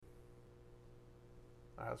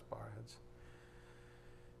Let's bow our heads.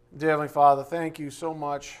 Dear Heavenly Father, thank you so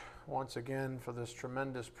much once again for this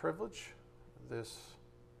tremendous privilege, this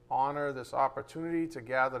honor, this opportunity to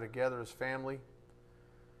gather together as family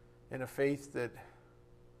in a faith that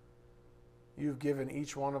you've given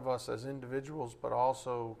each one of us as individuals, but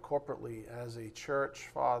also corporately as a church,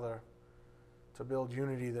 Father, to build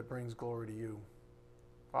unity that brings glory to you.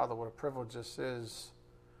 Father, what a privilege this is.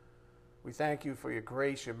 We thank you for your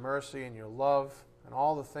grace, your mercy, and your love, and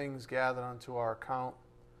all the things gathered unto our account,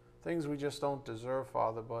 things we just don't deserve,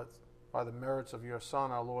 Father, but by the merits of your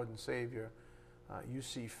Son, our Lord and Savior, you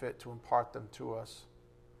see fit to impart them to us.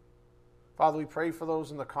 Father, we pray for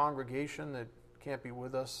those in the congregation that can't be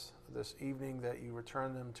with us this evening, that you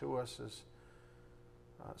return them to us as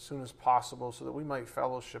soon as possible so that we might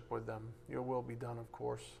fellowship with them. Your will be done, of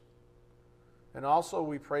course. And also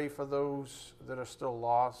we pray for those that are still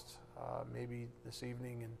lost, maybe this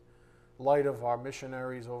evening in light of our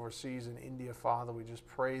missionaries overseas in India, Father. We just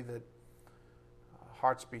pray that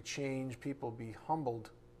hearts be changed, people be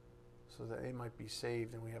humbled so that they might be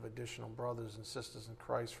saved, and we have additional brothers and sisters in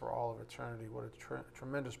Christ for all of eternity. What a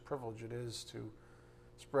tremendous privilege it is to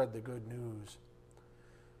spread the good news.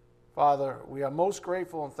 Father, we are most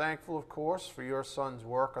grateful and thankful, of course, for your Son's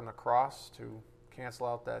work on the cross to cancel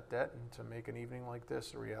out that debt and to make an evening like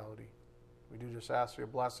this a reality. We do just ask for your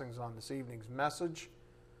blessings on this evening's message.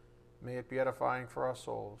 May it be edifying for our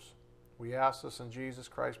souls. We ask this in Jesus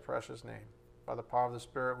Christ's precious name. By the power of the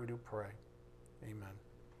Spirit, we do pray. Amen.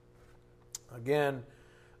 Again,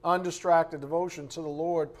 Undistracted Devotion to the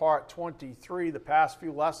Lord, Part 23. The past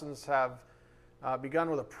few lessons have begun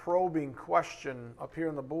with a probing question up here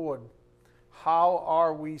on the board. How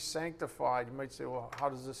are we sanctified? You might say, well, what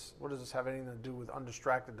does this have anything to do with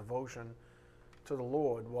undistracted devotion to the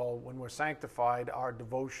Lord? Well, when we're sanctified, our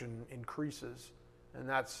devotion increases. And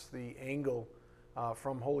that's the angle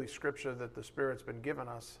from Holy Scripture that the Spirit's been given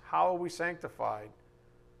us. How are we sanctified?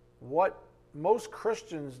 What most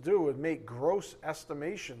Christians do is make gross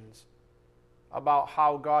estimations about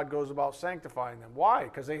how God goes about sanctifying them. Why?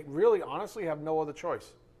 Because they really honestly have no other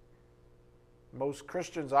choice. Most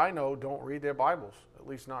Christians I know don't read their Bibles, at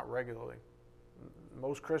least not regularly.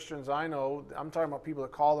 Most Christians I know, I'm talking about people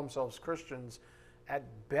that call themselves Christians, at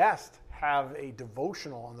best have a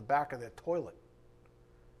devotional on the back of their toilet.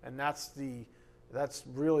 And that's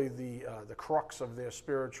really the crux of their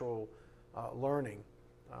spiritual learning,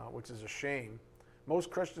 which is a shame. Most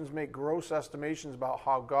Christians make gross estimations about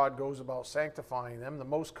how God goes about sanctifying them. The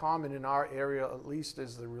most common in our area, at least,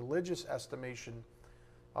 is the religious estimation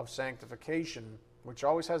of sanctification, which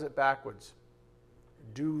always has it backwards.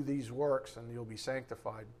 Do these works and you'll be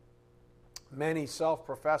sanctified. Many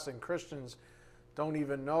self-professing Christians don't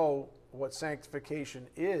even know what sanctification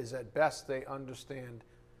is. At best, they understand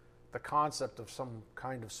the concept of some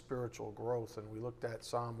kind of spiritual growth. And we looked at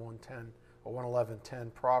Psalm 110 or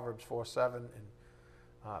 111:10, Proverbs 4:7, and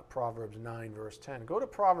Proverbs 9, verse 10. Go to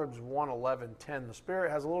Proverbs 111:10. The Spirit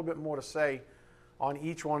has a little bit more to say on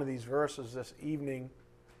each one of these verses this evening.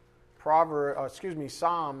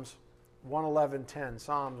 Psalms 111:10.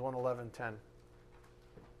 Psalms 111:10.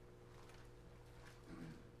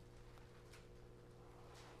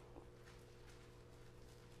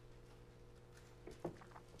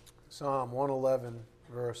 Psalm 111,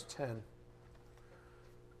 verse 10.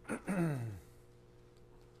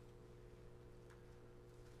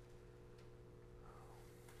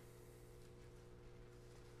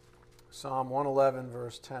 Psalm 111,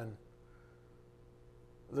 verse 10.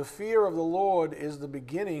 The fear of the Lord is the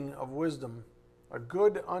beginning of wisdom. A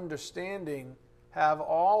good understanding have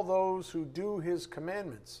all those who do his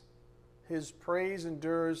commandments. His praise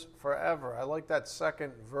endures forever. I like that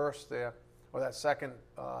second verse there, or that second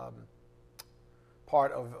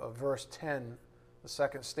part of verse 10, the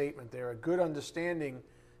second statement there. A good understanding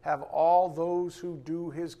have all those who do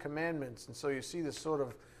his commandments. And so you see this sort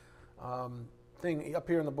of thing up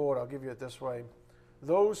here on the board. I'll give you it this way.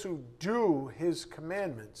 Those who do his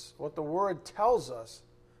commandments. What the word tells us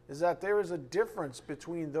is that there is a difference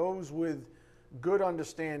between those with good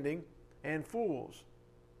understanding and fools.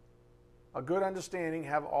 A good understanding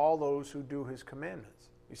have all those who do his commandments.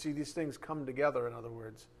 You see, these things come together, in other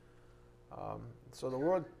words. So the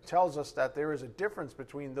word tells us that there is a difference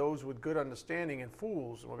between those with good understanding and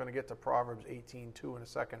fools. And we're going to get to Proverbs 18:2 in a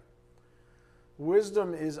second.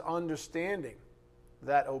 Wisdom is understanding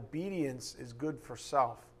that obedience is good for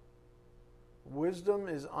self. Wisdom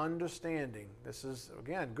is understanding. This is,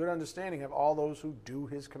 again, good understanding of all those who do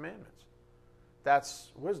his commandments.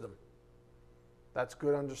 That's wisdom. That's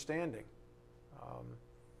good understanding.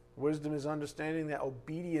 Wisdom is understanding that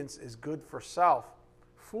obedience is good for self.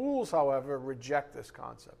 Fools, however, reject this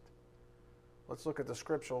concept. Let's look at the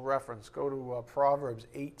scriptural reference. Go to Proverbs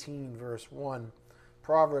 18, verse 1.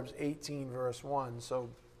 Proverbs 18, verse 1. So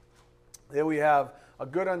there we have a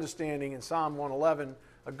good understanding in Psalm 111.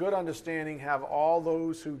 A good understanding have all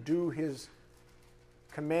those who do his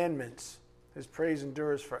commandments. His praise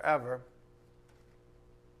endures forever.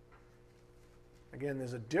 Again,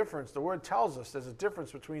 there's a difference. The word tells us there's a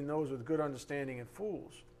difference between those with good understanding and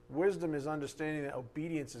fools. Wisdom is understanding that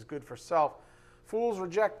obedience is good for self. Fools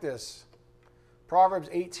reject this. Proverbs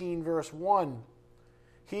 18, verse 1.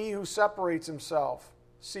 He who separates himself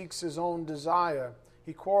seeks his own desire.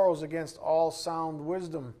 He quarrels against all sound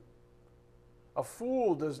wisdom. A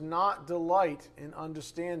fool does not delight in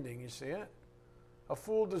understanding. You see it? A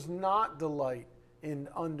fool does not delight in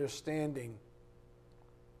understanding,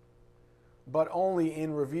 but only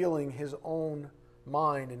in revealing his own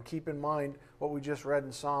mind. And keep in mind what we just read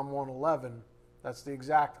in Psalm 111. That's the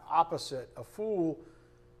exact opposite. A fool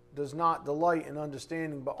does not delight in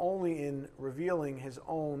understanding, but only in revealing his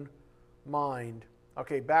own mind.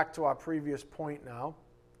 Okay, back to our previous point now,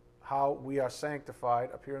 how we are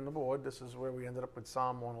sanctified up here on the board. This is where we ended up with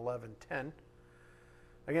Psalm 111:10.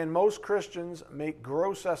 Again, most Christians make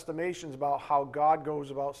gross estimations about how God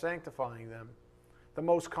goes about sanctifying them. The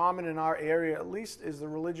most common in our area, at least, is the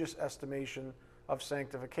religious estimation of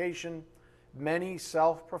sanctification. Many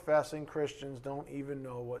self-professing Christians don't even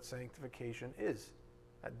know what sanctification is.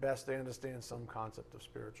 At best, they understand some concept of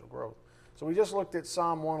spiritual growth. So we just looked at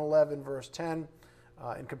Psalm 111, verse 10,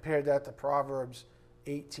 and compared that to Proverbs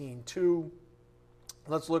 18:2.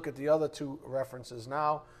 Let's look at the other two references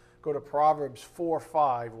now. Go to Proverbs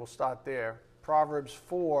 4:5. We'll start there. Proverbs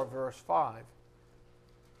 4, verse 5.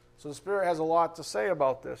 So the Spirit has a lot to say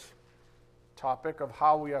about this topic of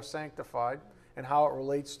how we are sanctified and how it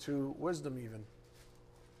relates to wisdom even.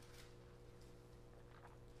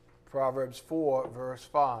 Proverbs 4, verse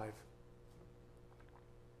 5.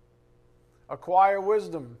 Acquire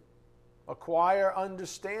wisdom, acquire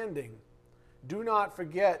understanding. Do not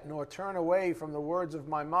forget nor turn away from the words of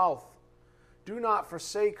my mouth. Do not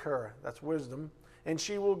forsake her, that's wisdom, and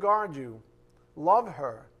she will guard you. Love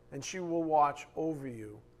her, and she will watch over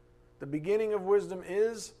you. The beginning of wisdom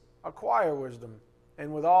is acquire wisdom,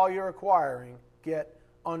 and with all your acquiring, get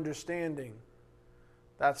understanding.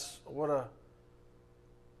 That's what a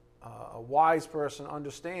wise person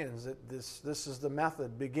understands, that this is the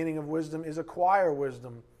method. Beginning of wisdom is acquire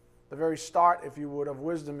wisdom. The very start, if you would, of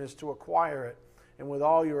wisdom is to acquire it. And with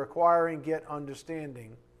all your acquiring, get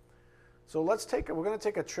understanding. So we're going to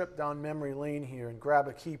take a trip down memory lane here and grab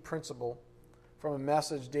a key principle from a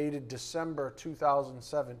message dated December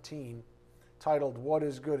 2017 titled, What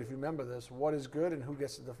is Good? If you remember this, what is good and who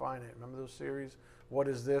gets to define it? Remember those series? What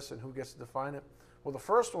is this and who gets to define it? Well, the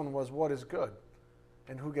first one was what is good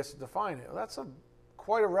and who gets to define it. Well, that's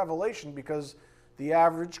quite a revelation, because the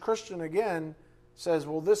average Christian, again, says,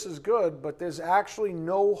 well, this is good, but there's actually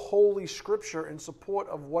no holy scripture in support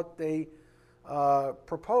of what they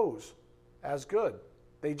propose as good.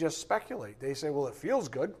 They just speculate. They say, well, it feels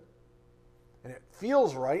good, and it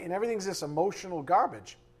feels right, and everything's this emotional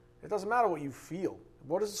garbage. It doesn't matter what you feel.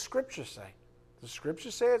 What does the scripture say? Does the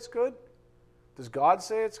scripture say it's good? Does God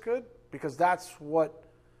say it's good? Because that's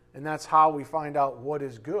how we find out what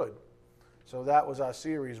is good. So that was our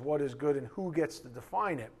series, What is Good and Who Gets to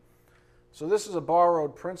Define It. So this is a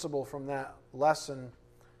borrowed principle from that lesson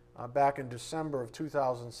back in December of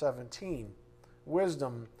 2017.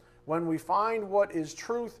 Wisdom. When we find what is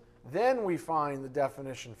truth, then we find the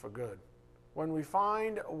definition for good. When we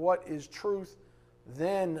find what is truth,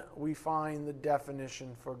 then we find the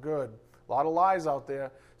definition for good. A lot of lies out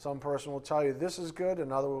there. Some person will tell you this is good,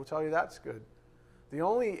 another will tell you that's good. The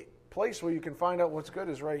only place where you can find out what's good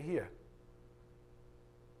is right here.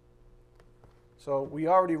 So we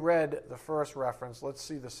already read the first reference. Let's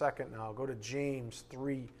see the second now. Go to James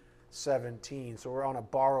 3:17. So we're on a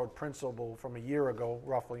borrowed principle from a year ago,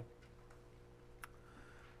 roughly.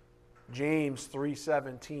 James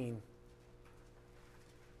 3:17.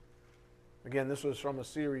 Again, this was from a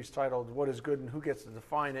series titled, What is Good and Who Gets to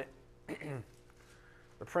Define It?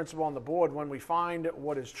 The principle on the board, when we find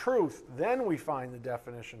what is truth, then we find the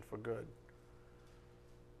definition for good.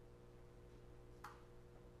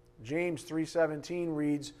 James 3:17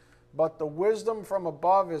 reads, But the wisdom from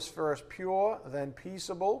above is first pure, then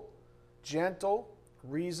peaceable, gentle,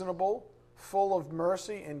 reasonable, full of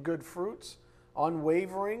mercy and good fruits,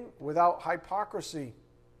 unwavering, without hypocrisy.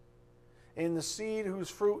 And the seed whose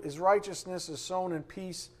fruit is righteousness is sown in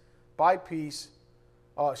peace by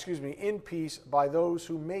those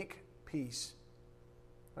who make peace.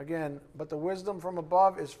 Again, but the wisdom from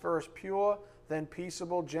above is first pure, then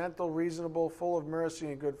peaceable, gentle, reasonable, full of mercy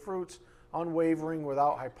and good fruits, unwavering,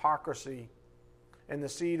 without hypocrisy. And the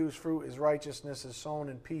seed whose fruit is righteousness is sown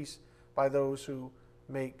in peace by those who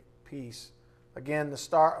make peace. Again, the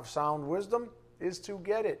start of sound wisdom is to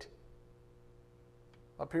get it.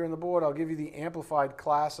 Up here on the board, I'll give you the Amplified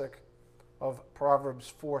Classic of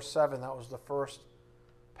Proverbs 4:7. That was the first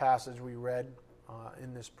passage we read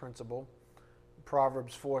in this principle.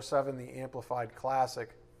 Proverbs 4:7, the Amplified Classic.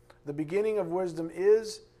 The beginning of wisdom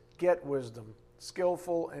is get wisdom,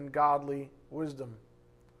 skillful and godly wisdom.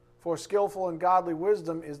 For skillful and godly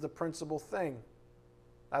wisdom is the principal thing.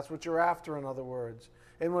 That's what you're after, in other words.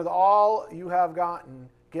 And with all you have gotten,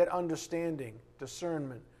 get understanding,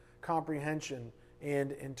 discernment, comprehension,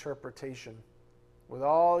 and interpretation. With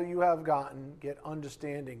all you have gotten, get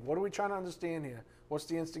understanding. What are we trying to understand here? What's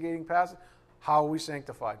the instigating passage? How are we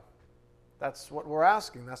sanctified? That's what we're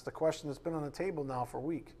asking. That's the question that's been on the table now for a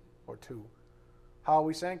week or two. How are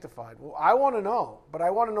we sanctified? Well, I want to know, but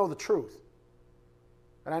I want to know the truth.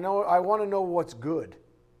 And I want to know what's good.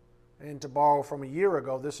 And to borrow from a year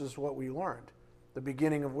ago, this is what we learned. The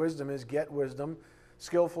beginning of wisdom is get wisdom,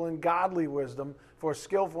 skillful and godly wisdom. For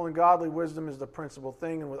skillful and godly wisdom is the principal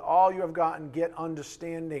thing. And with all you have gotten, get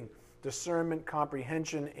understanding, discernment,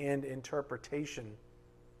 comprehension, and interpretation.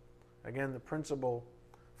 Again, the principle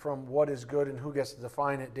from what is good and who gets to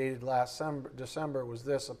define it, dated last December, was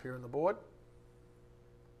this up here on the board.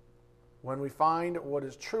 When we find what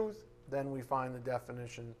is truth, then we find the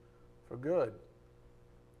definition for good.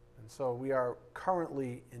 And so we are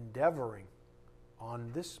currently endeavoring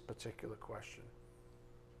on this particular question.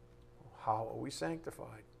 How are we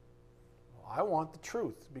sanctified? Well, I want the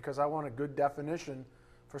truth because I want a good definition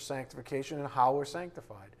for sanctification and how we're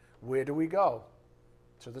sanctified. Where do we go?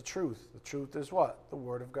 To the truth. The truth is what? The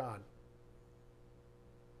Word of God.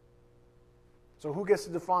 So who gets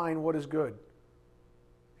to define what is good?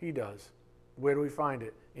 He does. Where do we find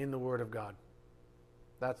it? In the Word of God.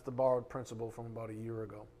 That's the borrowed principle from about a year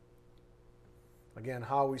ago. Again,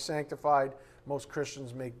 how are we sanctified? Most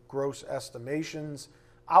Christians make gross estimations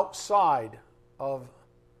outside of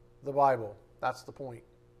the Bible. That's the point.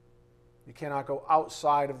 You cannot go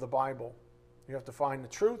outside of the Bible. You have to find the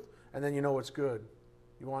truth, and then you know it's good.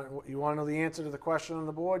 You want to know the answer to the question on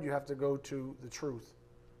the board? You have to go to the truth.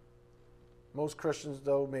 Most Christians,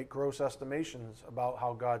 though, make gross estimations about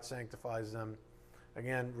how God sanctifies them.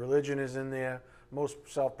 Again, religion is in there. Most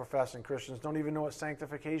self-professing Christians don't even know what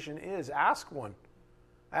sanctification is. Ask one.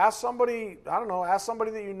 Ask somebody, ask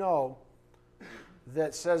somebody that you know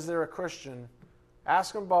that says they're a Christian.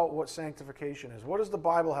 Ask them about what sanctification is. What does the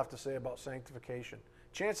Bible have to say about sanctification?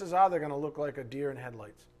 Chances are they're going to look like a deer in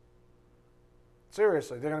headlights.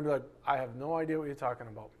 Seriously, they're going to be like, I have no idea what you're talking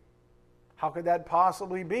about. How could that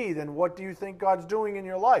possibly be? Then what do you think God's doing in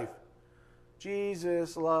your life?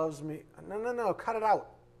 Jesus loves me. No, cut it out.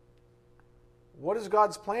 What is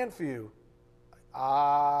God's plan for you?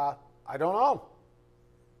 I don't know.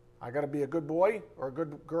 I got to be a good boy or a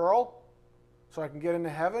good girl so I can get into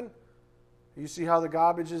heaven. You see how the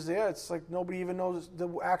garbage is there? It's like nobody even knows the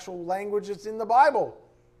actual language that's in the Bible.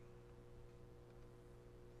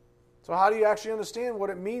 So how do you actually understand what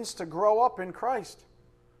it means to grow up in Christ?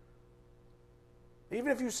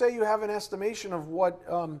 Even if you say you have an estimation of what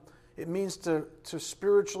it means to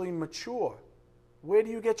spiritually mature, where do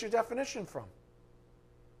you get your definition from?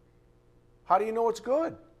 How do you know it's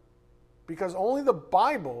good? Because only the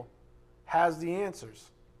Bible has the answers.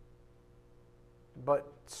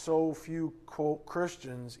 But so few, quote,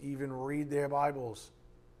 Christians even read their Bibles.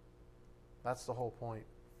 That's the whole point.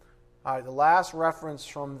 All right, the last reference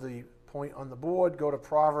from the point on the board, go to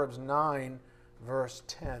Proverbs 9, verse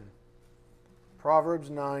 10. Proverbs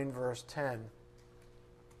 9, verse 10.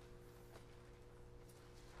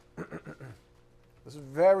 This is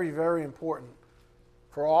very, very important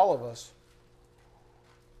for all of us.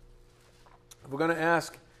 If we're going to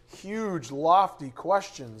ask huge, lofty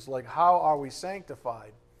questions like how are we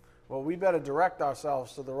sanctified, well, we better direct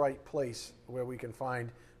ourselves to the right place where we can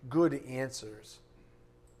find good answers,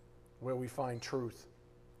 where we find truth.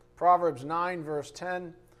 Proverbs 9, verse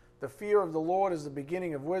 10, the fear of the Lord is the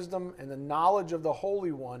beginning of wisdom, and the knowledge of the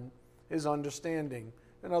Holy One is understanding.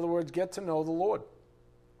 In other words, get to know the Lord.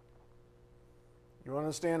 You want to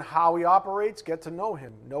understand how He operates? Get to know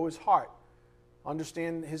Him. Know His heart.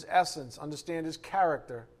 Understand His essence. Understand His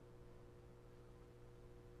character.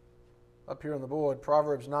 Up here on the board,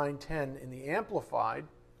 Proverbs 9:10 in the Amplified,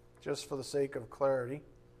 just for the sake of clarity.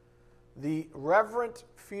 The reverent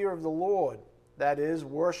fear of the Lord, that is,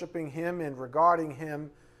 worshiping Him and regarding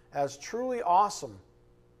Him as truly awesome,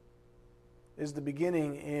 is the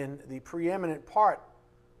beginning and the preeminent part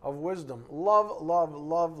of wisdom. Love, love,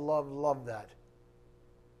 love, love, love that.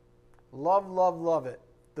 Love, love, love it.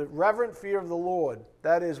 The reverent fear of the Lord,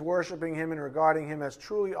 that is worshiping Him and regarding Him as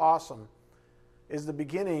truly awesome, is the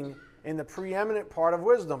beginning in the preeminent part of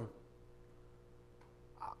wisdom.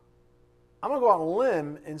 I'm going to go out on a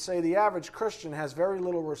limb and say the average Christian has very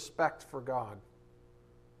little respect for God.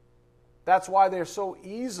 That's why they're so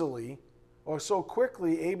easily or so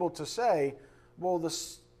quickly able to say, well,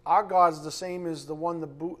 our God's the same as the one the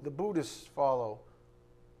Buddhists follow,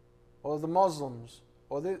 or the Muslims,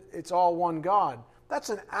 or it's all one God. That's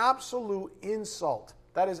an absolute insult.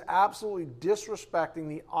 That is absolutely disrespecting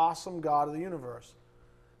the awesome God of the universe.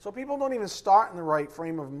 So people don't even start in the right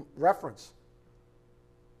frame of reference.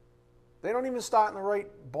 They don't even start in the right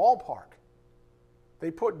ballpark.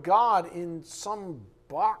 They put God in some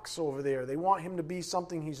box over there. They want Him to be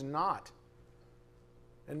something He's not.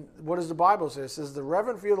 And what does the Bible say? It says, the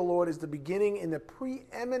reverent fear of the Lord is the beginning in the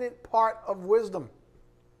preeminent part of wisdom.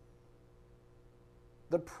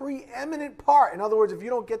 The preeminent part. In other words, if you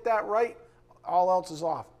don't get that right, all else is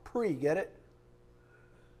off. Get it?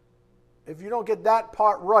 If you don't get that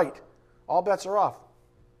part right, all bets are off.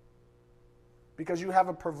 Because you have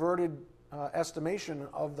a perverted estimation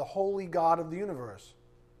of the holy God of the universe.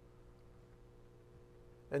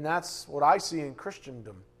 And that's what I see in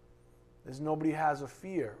Christendom, is nobody has a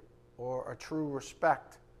fear or a true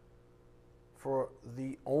respect for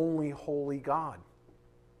the only holy God.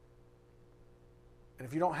 And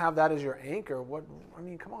if you don't have that as your anchor,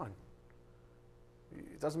 come on.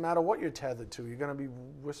 It doesn't matter what you're tethered to. You're going to be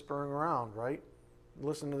whispering around, right?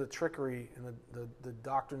 Listen to the trickery and the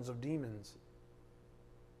doctrines of demons,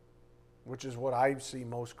 which is what I see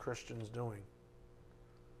most Christians doing.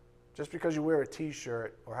 Just because you wear a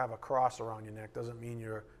t-shirt or have a cross around your neck doesn't mean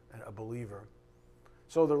you're a believer.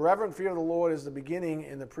 So the reverent fear of the Lord is the beginning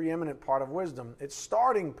and the preeminent part of wisdom, its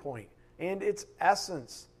starting point and its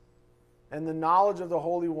essence. And the knowledge of the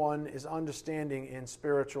Holy One is understanding and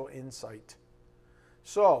spiritual insight.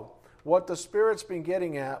 So, what the Spirit's been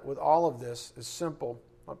getting at with all of this is simple,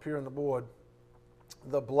 up here on the board.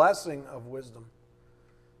 The blessing of wisdom.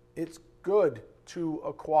 It's good to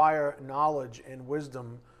acquire knowledge and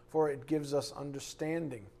wisdom, for it gives us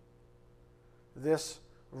understanding. This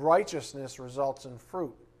righteousness results in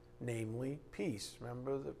fruit, namely peace.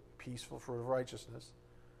 Remember the peaceful fruit of righteousness.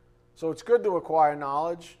 So it's good to acquire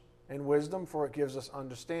knowledge and wisdom, for it gives us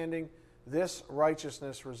understanding. This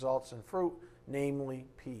righteousness results in fruit, namely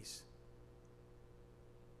peace.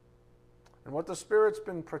 And what the Spirit's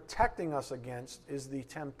been protecting us against is the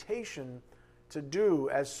temptation to do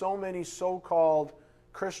as so many so-called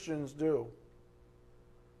Christians do.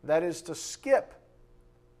 That is to skip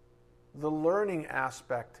the learning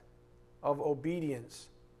aspect of obedience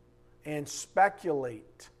and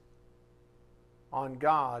speculate on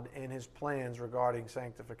God and His plans regarding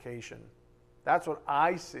sanctification. That's what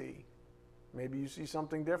I see. Maybe you see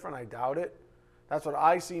something different. I doubt it. That's what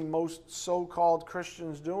I see most so-called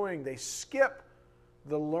Christians doing. They skip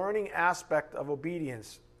the learning aspect of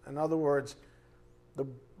obedience. In other words, the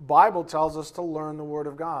Bible tells us to learn the Word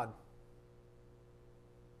of God.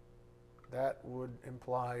 That would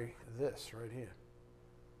imply this right here.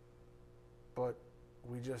 But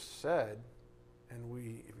we just said, and if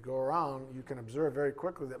you go around, you can observe very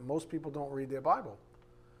quickly that most people don't read their Bible.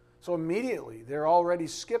 So immediately, they're already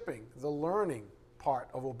skipping the learning part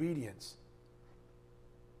of obedience.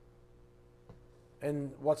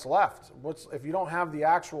 And what's left? If you don't have the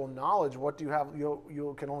actual knowledge, what do you have?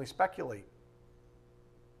 You can only speculate.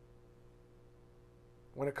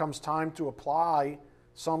 When it comes time to apply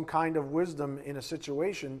some kind of wisdom in a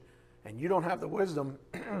situation, and you don't have the wisdom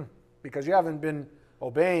because you haven't been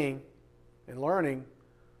obeying and learning,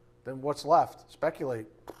 then what's left? Speculate.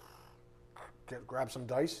 Grab some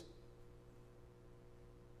dice.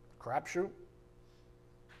 Crapshoot.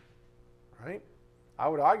 Right? I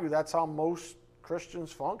would argue that's how most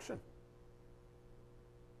Christians function.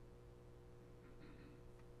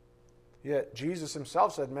 Yet Jesus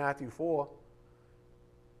Himself said, Matthew 4,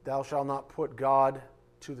 thou shalt not put God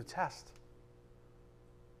to the test.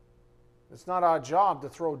 It's not our job to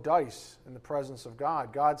throw dice in the presence of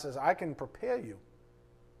God. God says, I can prepare you.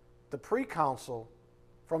 The pre-counsel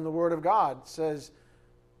from the Word of God says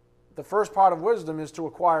the first part of wisdom is to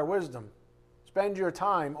acquire wisdom. Spend your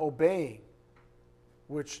time obeying,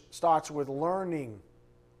 which starts with learning.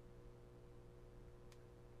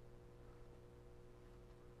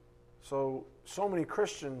 So many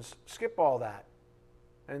Christians skip all that.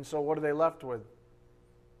 And so what are they left with?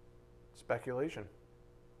 Speculation.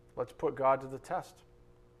 Let's put God to the test.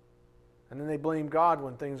 And then they blame God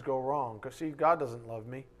when things go wrong. Because, see, God doesn't love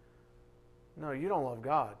me. No, you don't love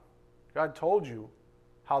God. God told you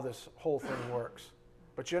how this whole thing works,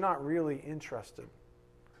 but you're not really interested.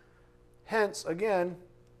 Hence, again,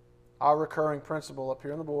 our recurring principle up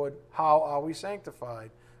here on the board, how are we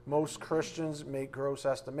sanctified? Most Christians make gross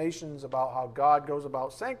estimations about how God goes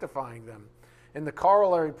about sanctifying them. And the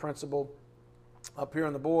corollary principle up here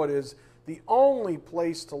on the board is the only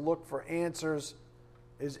place to look for answers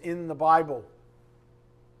is in the Bible.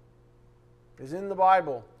 Is in the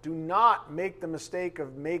Bible. Do not make the mistake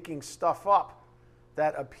of making stuff up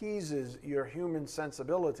that appeases your human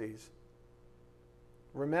sensibilities.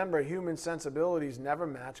 Remember, human sensibilities never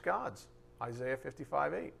match God's. Isaiah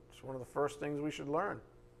 55:8. It's one of the first things we should learn.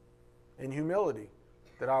 In humility,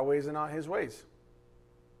 that our ways are not His ways.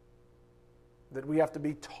 That we have to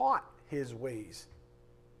be taught His ways.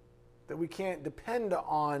 That we can't depend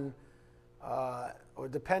on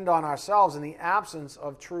ourselves in the absence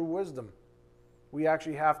of true wisdom. We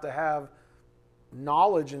actually have to have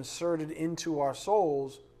knowledge inserted into our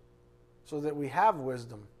souls so that we have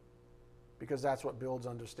wisdom, because that's what builds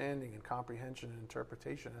understanding and comprehension and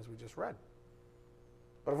interpretation, as we just read.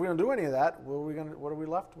 But if we don't do any of that, what are we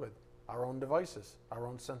left with? Our own devices, our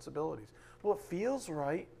own sensibilities. Well, it feels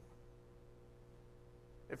right.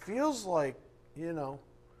 It feels like, it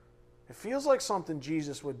feels like something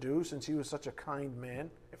Jesus would do since He was such a kind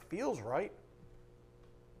man. It feels right.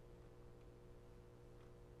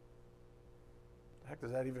 The heck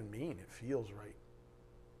does that even mean? It feels right.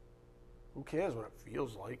 Who cares what it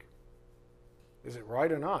feels like? Is it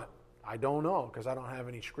right or not? I don't know, because I don't have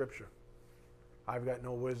any scripture. I've got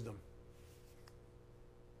no wisdom.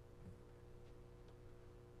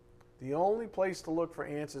 The only place to look for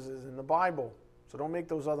answers is in the Bible. So don't make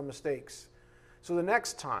those other mistakes. So the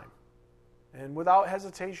next time, and without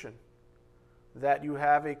hesitation, that you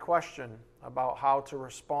have a question about how to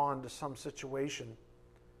respond to some situation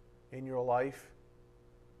in your life,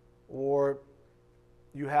 or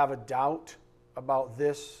you have a doubt about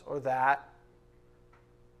this or that,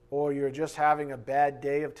 or you're just having a bad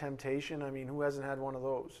day of temptation. I mean, who hasn't had one of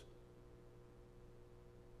those?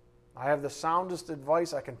 I have the soundest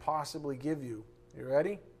advice I can possibly give you. You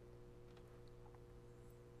ready?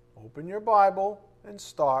 Open your Bible and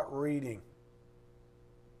start reading.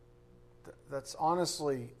 That's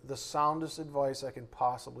honestly the soundest advice I can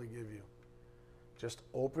possibly give you. Just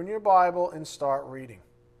open your Bible and start reading.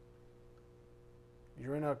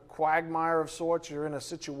 You're in a quagmire of sorts. You're in a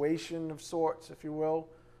situation of sorts, if you will.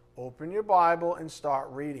 Open your Bible and start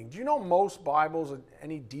reading. Do you know most Bibles,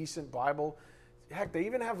 any decent Bible, heck, they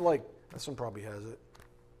even have this one probably has it.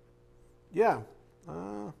 Yeah.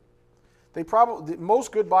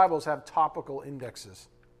 Most good Bibles have topical indexes.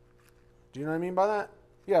 Do you know what I mean by that?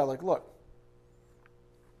 Yeah, look.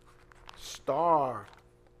 Star.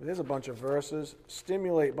 There's a bunch of verses.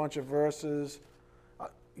 Stimulate, bunch of verses.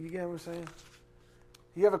 You get what I'm saying?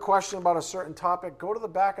 You have a question about a certain topic, go to the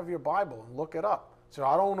back of your Bible and look it up. So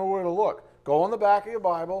I don't know where to look. Go on the back of your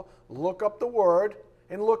Bible, look up the word,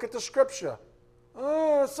 and look at the scripture.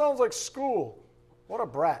 Oh, it sounds like school. What a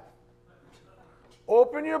brat.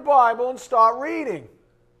 Open your Bible and start reading.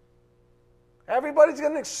 Everybody's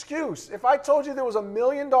got an excuse. If I told you there was $1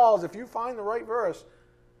 million, if you find the right verse,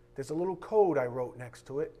 there's a little code I wrote next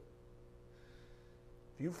to it.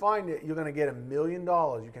 If you find it, you're going to get $1 million.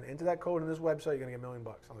 You can enter that code in this website, you're going to get $1 million.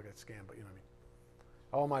 Sounds like a scam, but you know what I mean.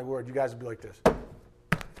 Oh my word, you guys would be like this.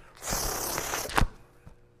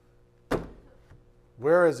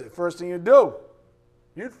 Where is it? First thing you do,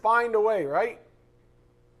 you'd find a way, right?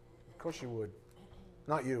 Of course you would.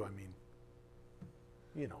 Not you, I mean.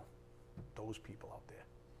 Those people out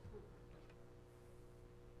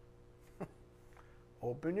there.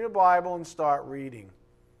 Open your Bible and start reading.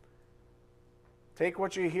 Take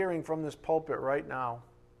what you're hearing from this pulpit right now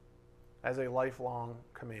as a lifelong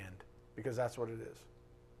command, because that's what it is.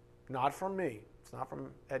 Not from me. It's not from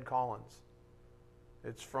Ed Collins.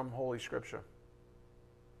 It's from Holy Scripture.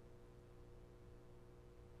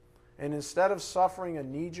 And instead of suffering a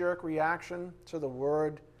knee-jerk reaction to the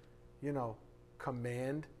word,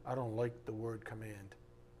 command, I don't like the word command.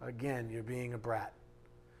 Again, you're being a brat.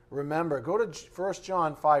 Remember, go to 1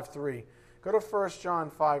 John 5:3. Go to 1 John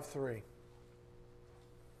 5:3.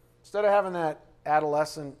 Instead of having that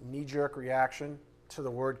adolescent knee-jerk reaction to the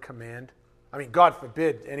word command, I mean, God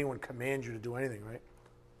forbid anyone command you to do anything, right?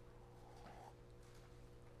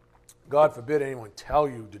 God forbid anyone tell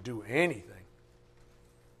you to do anything.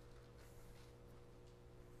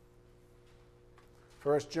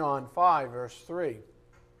 1 John 5, verse 3.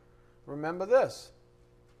 Remember this.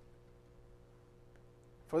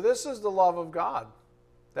 For this is the love of God,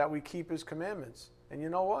 that we keep His commandments. And you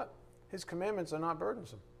know what? His commandments are not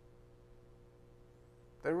burdensome.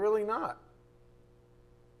 They're really not.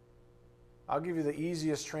 I'll give you the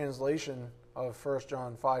easiest translation of 1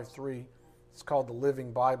 John 5:3. It's called the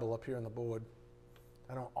Living Bible up here on the board.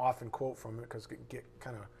 I don't often quote from it because it can get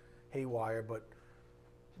kind of haywire, but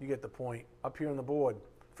you get the point. Up here on the board,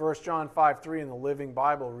 1 John 5:3 in the Living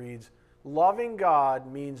Bible reads, loving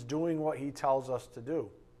God means doing what he tells us to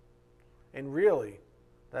do. And really,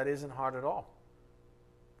 that isn't hard at all.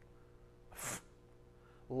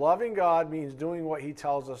 Loving God means doing what he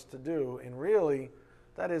tells us to do, and really,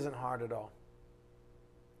 that isn't hard at all.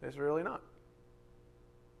 It's really not.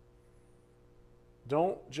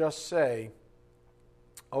 Don't just say,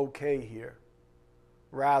 okay here.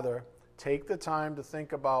 Rather, take the time to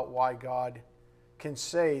think about why God can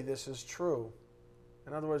say this is true.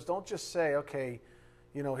 In other words, don't just say, okay,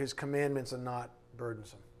 his commandments are not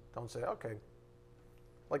burdensome. Don't say, okay.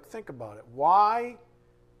 Like, think about it. Why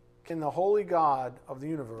can the holy God of the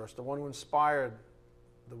universe, the one who inspired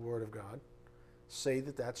the Word of God, say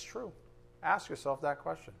that that's true? Ask yourself that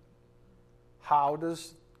question. How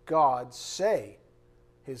does God say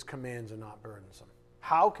his commands are not burdensome?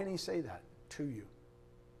 How can he say that to you?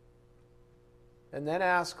 And then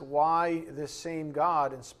ask why this same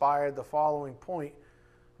God inspired the following point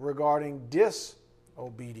regarding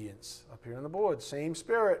disobedience. Up here on the board, same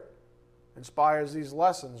Spirit inspires these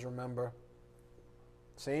lessons, remember.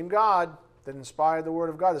 Same God that inspired the Word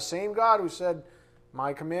of God. The same God who said,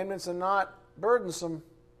 my commandments are not burdensome.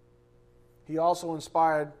 He also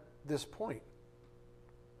inspired this point.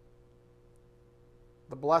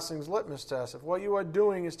 The blessings litmus test. If what you are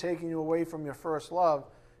doing is taking you away from your first love,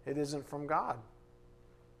 it isn't from God.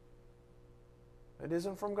 It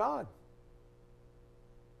isn't from God.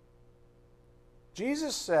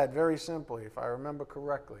 Jesus said very simply, if I remember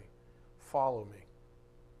correctly, follow me.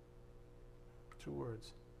 2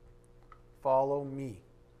 words. Follow me.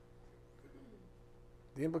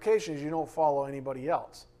 The implication is you don't follow anybody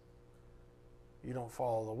else. You don't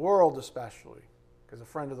follow the world especially, because a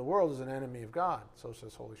friend of the world is an enemy of God. So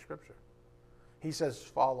says Holy Scripture. He says,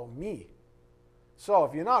 follow me. So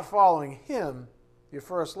if you're not following him, your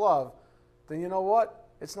first love, then you know what?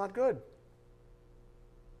 It's not good.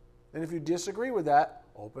 And if you disagree with that,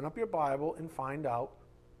 open up your Bible and find out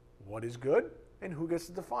what is good and who gets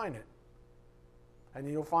to define it. And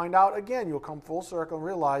you'll find out again, you'll come full circle and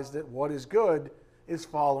realize that what is good is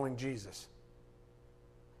following Jesus.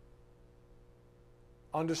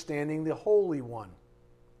 Understanding the Holy One,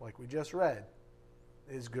 like we just read,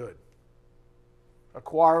 is good.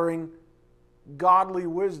 Acquiring godly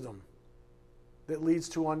wisdom that leads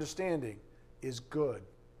to understanding is good.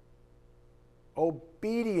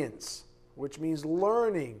 Obedience, which means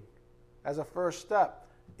learning as a first step,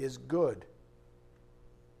 is good.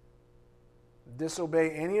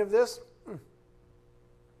 Disobey any of this?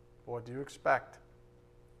 What do you expect?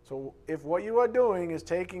 So if what you are doing is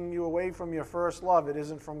taking you away from your first love, it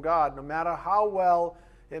isn't from God, no matter how well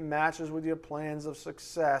it matches with your plans of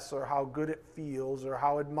success or how good it feels or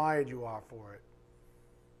how admired you are for it.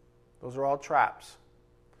 Those are all traps.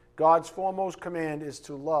 God's foremost command is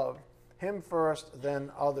to love him first,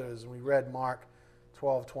 then others. And we read Mark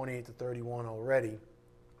 12:28-31 already.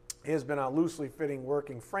 Here's been our loosely fitting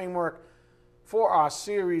working framework for our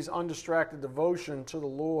series, Undistracted Devotion to the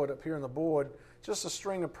Lord, up here on the board. Just a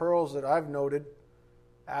string of pearls that I've noted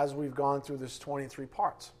as we've gone through this 23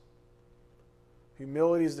 parts.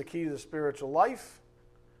 Humility is the key to the spiritual life.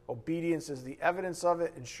 Obedience is the evidence of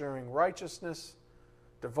it, ensuring righteousness.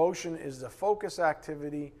 Devotion is the focus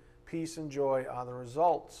activity. Peace and joy are the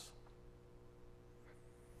results.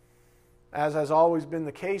 As has always been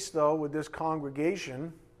the case, though, with this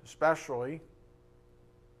congregation, especially,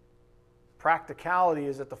 practicality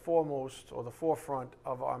is at the foremost or the forefront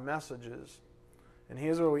of our messages. And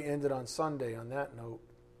here's where we ended on Sunday on that note.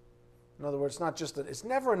 In other words, it's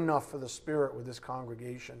never enough for the Spirit with this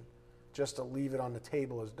congregation just to leave it on the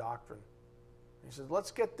table as doctrine. He says,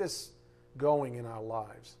 let's get this going in our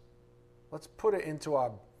lives. Let's put it into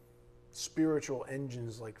our spiritual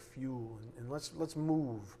engines like fuel, and let's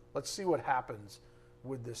move. Let's see what happens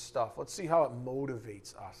with this stuff. Let's see how it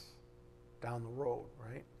motivates us down the road,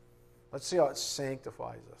 right? Let's see how it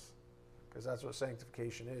sanctifies us, because that's what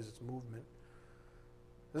sanctification is. It's movement.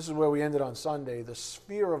 This is where we ended on Sunday, the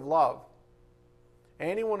sphere of love.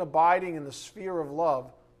 Anyone abiding in the sphere of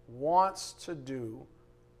love wants to do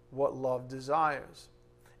what love desires.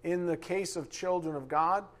 In the case of children of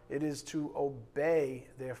God, it is to obey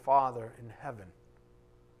their Father in heaven.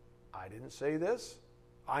 I didn't say this.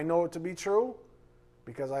 I know it to be true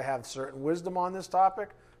because I have certain wisdom on this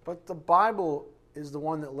topic, but the Bible is the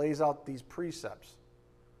one that lays out these precepts.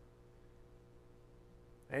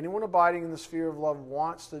 Anyone abiding in the sphere of love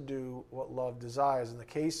wants to do what love desires. In the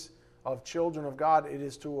case of children of God, it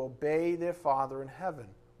is to obey their Father in heaven.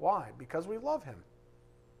 Why? Because we love him.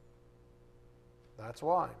 That's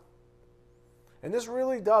why. And this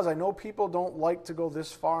really does. I know people don't like to go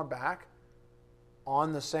this far back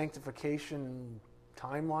on the sanctification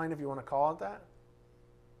timeline, if you want to call it that.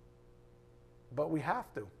 But we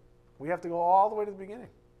have to. We have to go all the way to the beginning.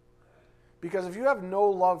 Because if you have no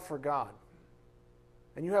love for God,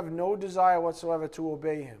 and you have no desire whatsoever to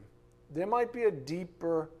obey him, there might be a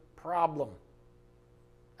deeper problem,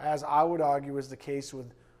 as I would argue is the case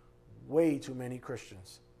with way too many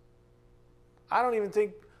Christians. I don't even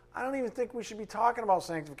think we should be talking about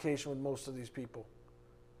sanctification with most of these people,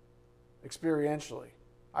 experientially.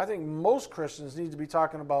 I think most Christians need to be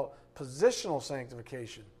talking about positional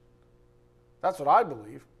sanctification. That's what I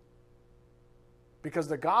believe. Because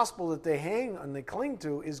the gospel that they hang and they cling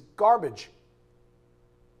to is garbage.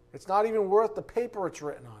 It's not even worth the paper it's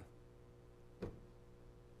written on.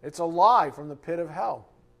 It's a lie from the pit of hell,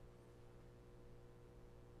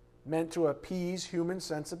 meant to appease human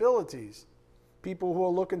sensibilities. People who are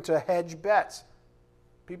looking to hedge bets.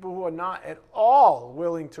 People who are not at all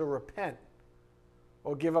willing to repent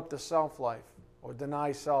or give up the self-life or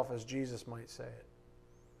deny self, as Jesus might say it.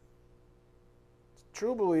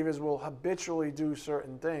 True believers will habitually do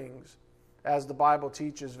certain things, as the Bible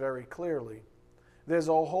teaches very clearly. There's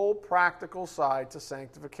a whole practical side to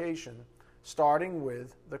sanctification, starting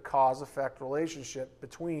with the cause-effect relationship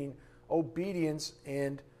between obedience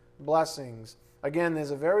and blessings. Again,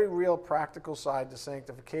 there's a very real practical side to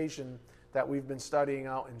sanctification that we've been studying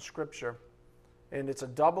out in Scripture, and it's a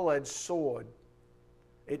double-edged sword.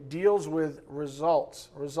 It deals with results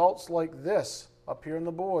like this up here on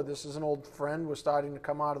the board. This is an old friend. We're starting to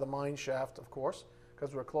come out of the mine shaft, of course,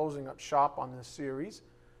 because we're closing up shop on this series.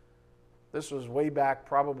 This was way back,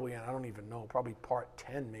 probably, I don't even know, probably part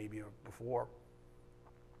 10 maybe or before.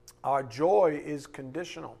 Our joy is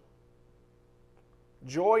conditional.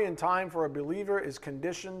 Joy in time for a believer is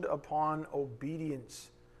conditioned upon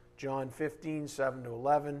obedience. John 15,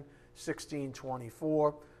 7-11,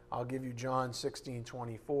 16:24. I'll give you John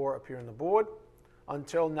 16:24 up here on the board.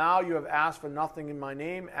 Until now you have asked for nothing in my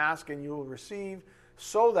name. Ask and you will receive,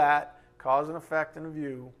 so that, cause and effect in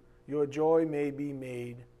view, your joy may be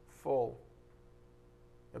made full.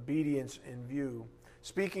 Obedience in view.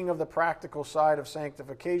 Speaking of the practical side of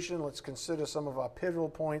sanctification, let's consider some of our pivotal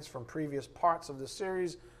points from previous parts of this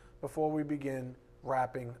series before we begin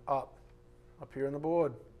wrapping up. Up here on the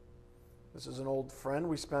board. This is an old friend.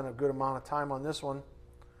 We spent a good amount of time on this one.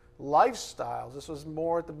 Lifestyles. This was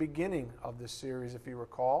more at the beginning of this series, if you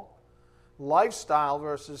recall. Lifestyle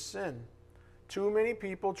versus sin. Too many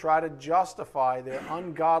people try to justify their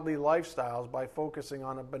ungodly lifestyles by focusing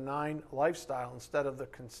on a benign lifestyle instead of the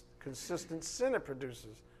consistent sin it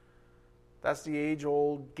produces. That's the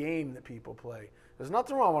age-old game that people play. There's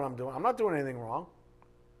nothing wrong with what I'm doing. I'm not doing anything wrong.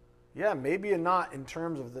 Yeah, maybe you're not in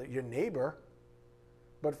terms of your neighbor,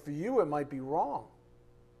 but for you it might be wrong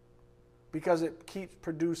because it keeps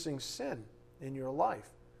producing sin in your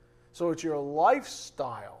life. So it's your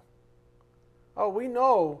lifestyle. Oh, we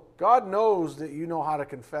know, God knows that you know how to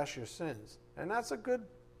confess your sins. And that's a good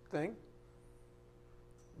thing.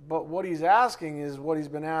 But what he's asking is what he's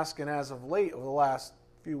been asking as of late over the last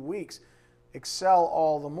few weeks. Excel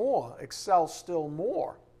all the more. Excel still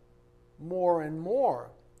more. More and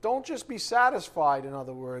more. Don't just be satisfied, in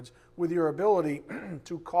other words, with your ability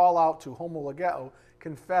to call out to homologeo,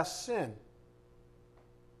 confess sin.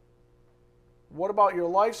 What about your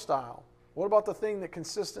lifestyle? What about the thing that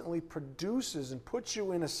consistently produces and puts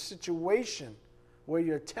you in a situation where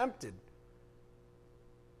you're tempted,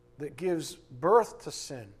 that gives birth to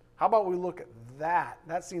sin? How about we look at that?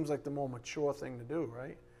 That seems like the more mature thing to do,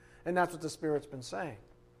 right? And that's what the Spirit's been saying.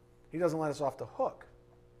 He doesn't let us off the hook,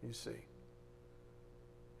 you see.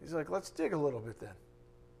 He's like, let's dig a little bit then.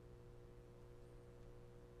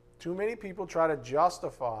 Too many people try to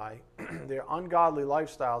justify their ungodly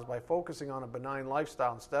lifestyles by focusing on a benign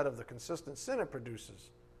lifestyle instead of the consistent sin it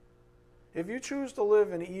produces. If you choose to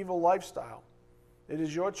live an evil lifestyle, it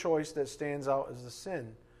is your choice that stands out as the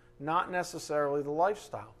sin, not necessarily the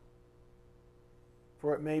lifestyle.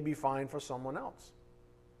 For it may be fine for someone else.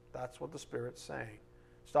 That's what the Spirit's saying.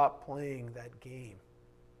 Stop playing that game.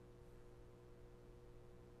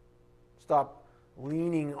 Stop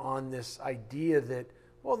leaning on this idea that,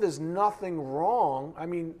 well, there's nothing wrong. I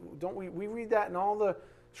mean, don't we read that in all the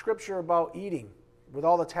scripture about eating, with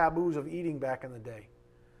all the taboos of eating back in the day.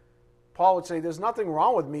 Paul would say, there's nothing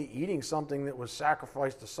wrong with me eating something that was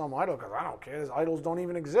sacrificed to some idol, because I don't care. Idols don't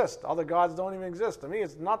even exist. Other gods don't even exist. To me,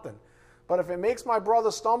 it's nothing. But if it makes my brother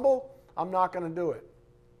stumble, I'm not going to do it.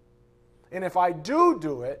 And if I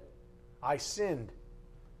do it, I sinned.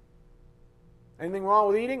 Anything wrong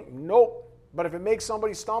with eating? Nope. But if it makes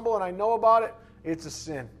somebody stumble and I know about it, it's a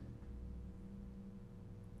sin.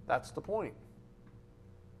 That's the point.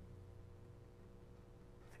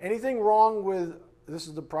 Anything wrong with, this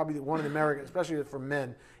is probably one of the Americans, especially for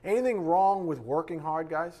men, anything wrong with working hard,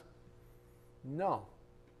 guys? No.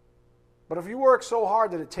 But if you work so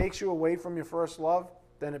hard that it takes you away from your first love,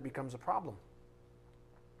 then it becomes a problem.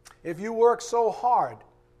 If you work so hard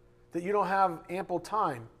that you don't have ample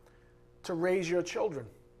time to raise your children,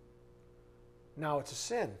 now it's a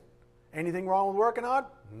sin. Anything wrong with working hard?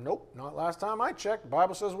 Nope, not last time I checked. The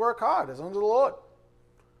Bible says work hard, it's under the Lord.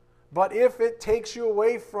 But if it takes you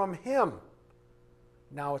away from Him,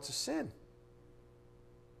 now it's a sin.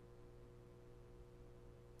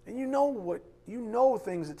 And you know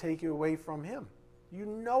things that take you away from Him. You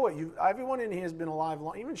know it. Everyone in here has been alive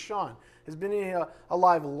long. Even Sean has been in here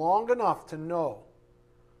alive long enough to know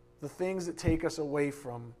the things that take us away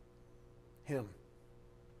from Him.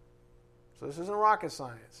 So this isn't rocket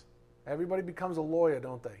science. Everybody becomes a lawyer,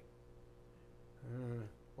 don't they?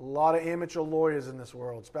 A lot of amateur lawyers in this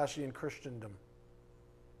world, especially in Christendom.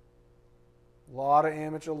 A lot of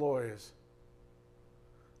amateur lawyers.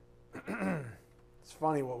 It's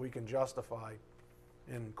funny what we can justify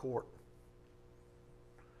in court.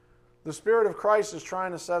 The Spirit of Christ is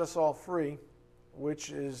trying to set us all free, which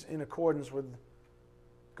is in accordance with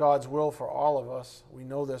God's will for all of us. We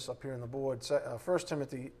know this up here on the board. 1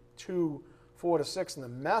 Timothy 2, 4-6 in the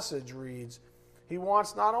Message reads, He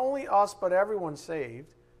wants not only us but everyone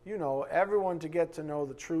saved, everyone to get to know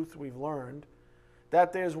the truth we've learned,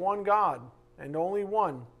 that there's one God and only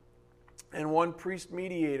one, and one priest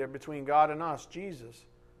mediator between God and us, Jesus,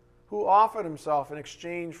 who offered Himself in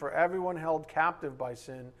exchange for everyone held captive by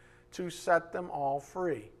sin to set them all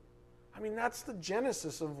free. I mean, that's the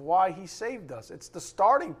genesis of why He saved us. It's the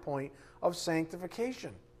starting point of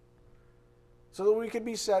sanctification, so that we could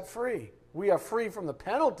be set free. We are free from the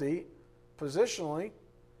penalty, positionally,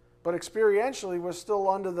 but experientially we're still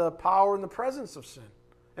under the power and the presence of sin.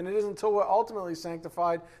 And it isn't until we're ultimately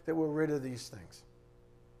sanctified that we're rid of these things.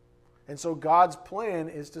 And so God's plan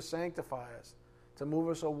is to sanctify us, to move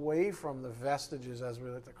us away from the vestiges, as we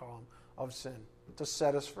like to call them, of sin, to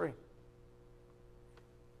set us free.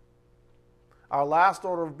 Our last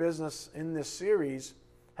order of business in this series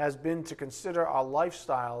has been to consider our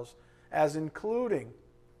lifestyles as including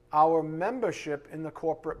our membership in the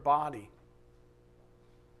corporate body.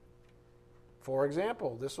 For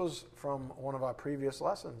example, this was from one of our previous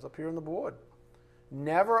lessons up here on the board.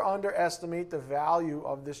 Never underestimate the value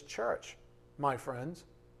of this church, my friends.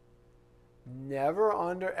 Never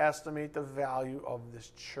underestimate the value of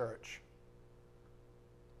this church.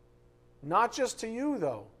 Not just to you,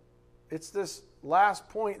 though. It's this last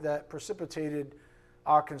point that precipitated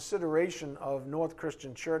our consideration of North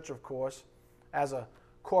Christian Church, of course, as a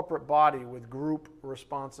corporate body with group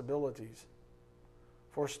responsibilities.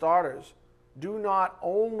 For starters, do not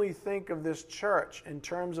only think of this church in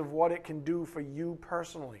terms of what it can do for you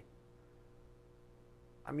personally.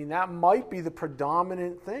 I mean, that might be the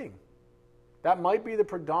predominant thing. That might be the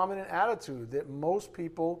predominant attitude that most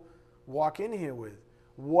people walk in here with.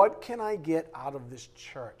 What can I get out of this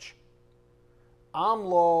church? I'm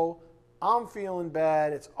low. I'm feeling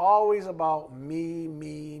bad. It's always about me,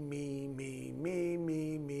 me, me, me, me,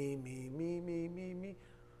 me, me, me, me, me, me, me.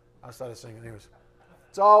 I started singing. Anyways.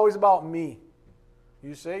 It's always about me.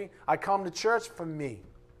 You see? I come to church for me.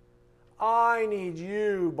 I need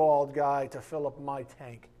you, bald guy, to fill up my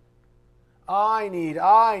tank. I need.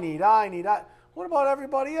 What about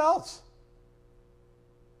everybody else?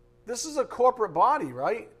 This is a corporate body,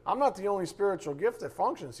 right? I'm not the only spiritual gift that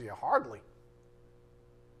functions here, hardly.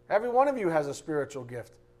 Every one of you has a spiritual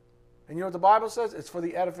gift. And you know what the Bible says? It's for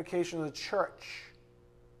the edification of the church.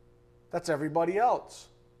 That's everybody else.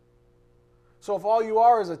 So if all you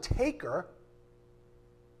are is a taker,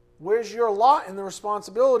 where's your lot in the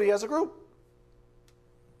responsibility as a group?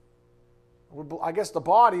 I guess the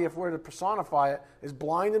body, if we're to personify it, is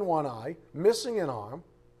blind in one eye, missing an arm,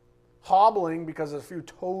 hobbling because there's a few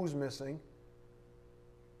toes missing.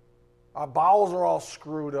 Our bowels are all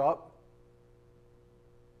screwed up.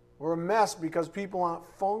 We're a mess because people aren't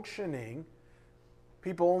functioning.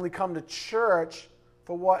 People only come to church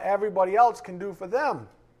for what everybody else can do for them.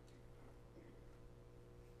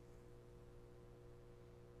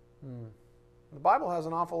 The Bible has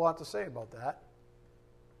an awful lot to say about that.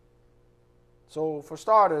 So, for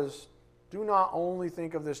starters, do not only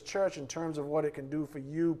think of this church in terms of what it can do for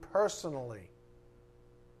you personally.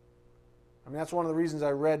 I mean, that's one of the reasons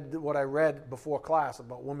I read what I read before class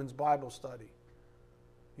about women's Bible study.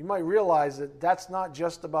 You might realize that that's not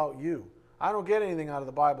just about you. I don't get anything out of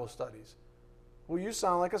the Bible studies. Well, you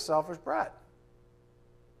sound like a selfish brat.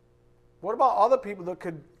 What about other people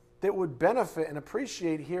that would benefit and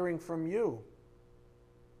appreciate hearing from you?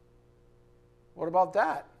 What about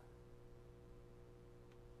that?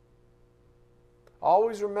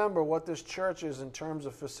 Always remember what this church is in terms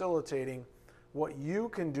of facilitating what you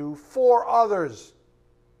can do for others.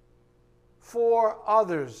 For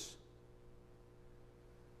others.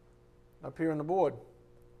 Up here on the board.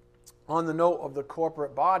 On the note of the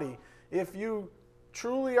corporate body, if you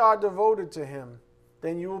truly are devoted to him,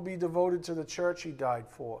 then you will be devoted to the church he died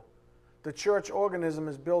for. The church organism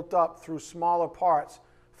is built up through smaller parts,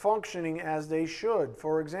 functioning as they should.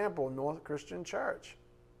 For example, North Christian Church.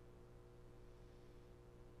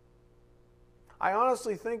 I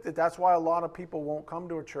honestly think that that's why a lot of people won't come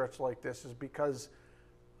to a church like this, is because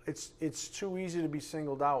it's too easy to be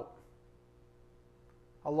singled out.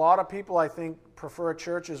 A lot of people, I think, prefer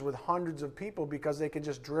churches with hundreds of people because they can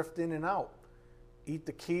just drift in and out. Eat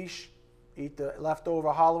the quiche, eat the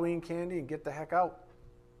leftover Halloween candy, and get the heck out.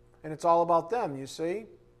 And it's all about them, you see?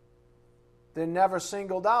 They're never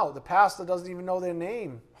singled out. The pastor doesn't even know their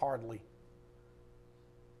name, hardly.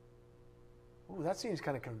 Ooh, that seems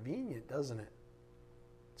kind of convenient, doesn't it?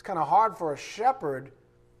 It's kind of hard for a shepherd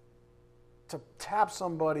to tap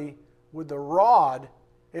somebody with the rod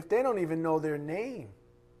if they don't even know their name.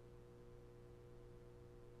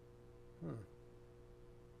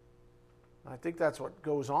 I think that's what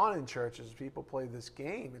goes on in churches. People play this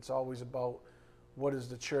game. It's always about, what does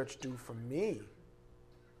the church do for me?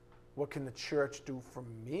 What can the church do for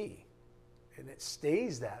me? And it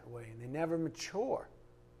stays that way, and they never mature.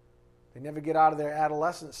 They never get out of their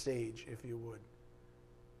adolescent stage, if you would.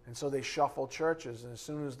 And so they shuffle churches, and as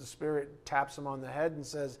soon as the Spirit taps them on the head and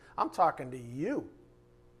says, I'm talking to you,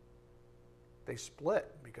 they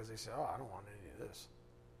split because they say, I don't want any of this.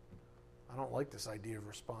 I don't like this idea of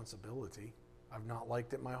responsibility. I've not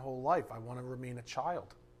liked it my whole life. I want to remain a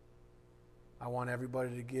child. I want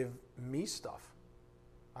everybody to give me stuff.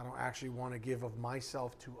 I don't actually want to give of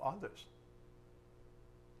myself to others.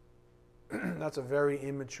 That's a very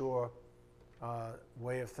immature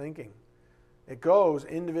way of thinking. It goes,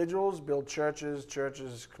 individuals build churches,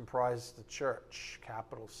 churches comprise the church,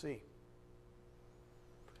 capital C.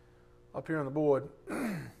 Up here on the board,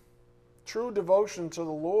 true devotion to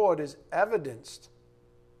the Lord is evidenced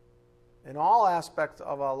in all aspects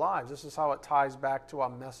of our lives. This is how it ties back to our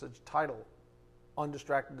message title,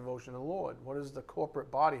 Undistracted Devotion to the Lord. What does the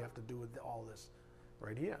corporate body have to do with all this?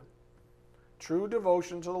 Right here. True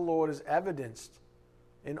devotion to the Lord is evidenced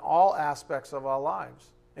in all aspects of our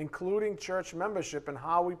lives, including church membership and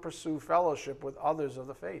how we pursue fellowship with others of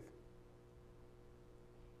the faith.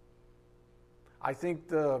 I think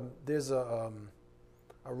there's a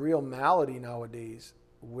real malady nowadays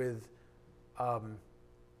with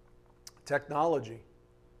technology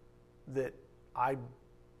that I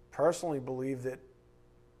personally believe that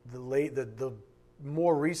the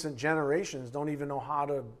more recent generations don't even know how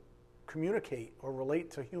to communicate or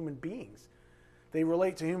relate to human beings. They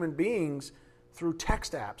relate to human beings through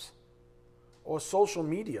text apps or social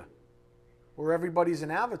media where everybody's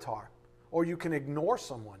an avatar, or you can ignore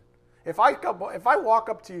someone. If I walk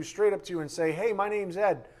up to you, straight up to you and say, hey, my name's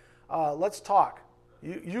Ed, let's talk.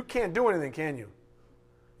 You can't do anything, can you?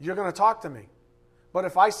 You're going to talk to me. But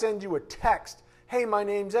if I send you a text, hey, my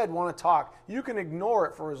name's Ed, want to talk, you can ignore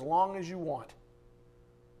it for as long as you want.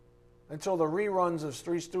 Until the reruns of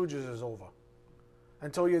Three Stooges is over.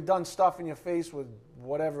 Until you're done stuffing your face with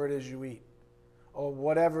whatever it is you eat. Or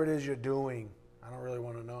whatever it is you're doing. I don't really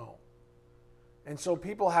want to know. And so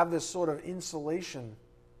people have this sort of insulation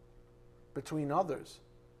between others.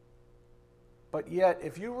 But yet,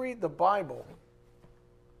 if you read the Bible,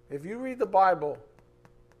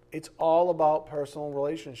 it's all about personal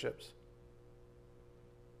relationships.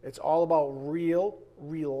 It's all about real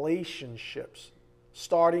relationships,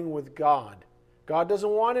 starting with God. God doesn't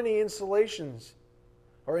want any insulations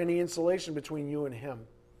or any insulation between you and Him.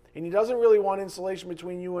 And He doesn't really want insulation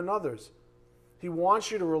between you and others. He wants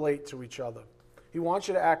you to relate to each other. He wants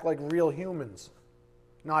you to act like real humans,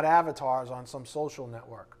 not avatars on some social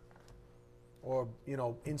network or,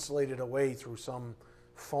 insulated away through some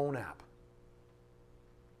phone app.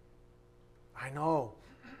 I know.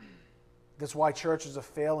 That's why churches are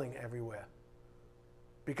failing everywhere.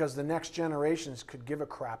 Because the next generations could give a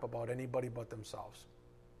crap about anybody but themselves.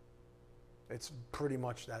 It's pretty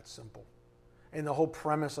much that simple. And the whole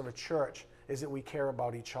premise of a church is that we care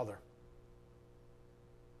about each other.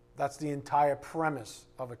 That's the entire premise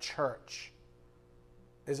of a church,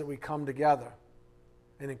 is that we come together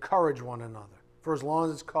and encourage one another for as long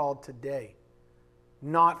as it's called today,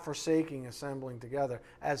 not forsaking assembling together,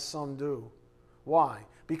 as some do. Why?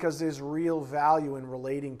 Because there's real value in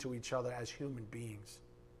relating to each other as human beings.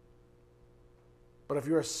 But if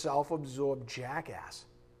you're a self-absorbed jackass,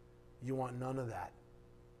 you want none of that.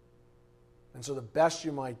 And so the best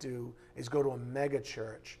you might do is go to a mega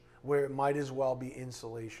church where it might as well be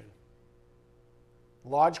insulation.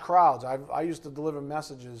 Large crowds. I used to deliver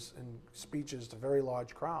messages and speeches to very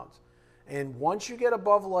large crowds. And once you get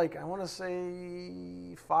above, like, I want to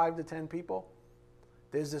say 5 to 10 people,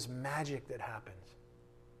 there's this magic that happens.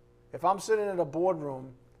 If I'm sitting at a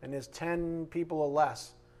boardroom and there's 10 people or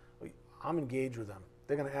less, I'm engaged with them.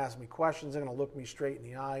 They're going to ask me questions. They're going to look me straight in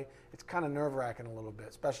the eye. It's kind of nerve-wracking a little bit,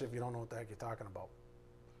 especially if you don't know what the heck you're talking about.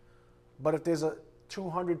 But if there's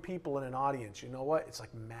 200 people in an audience, you know what? It's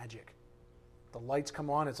like magic. The lights come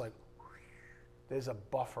on. It's like, there's a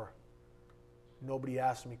buffer. Nobody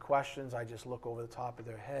asks me questions. I just look over the top of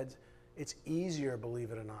their heads. It's easier,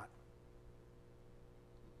 believe it or not,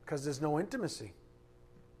 because there's no intimacy.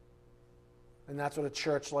 And that's what a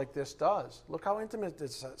church like this does. Look how intimate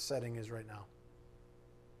this setting is right now.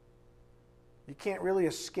 You can't really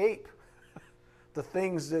escape the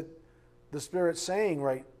things that the Spirit's saying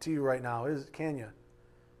right to you right now, can you?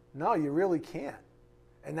 No, you really can't.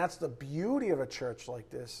 And that's the beauty of a church like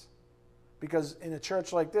this. Because in a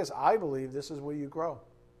church like this, I believe this is where you grow.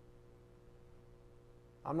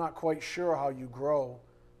 I'm not quite sure how you grow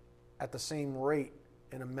at the same rate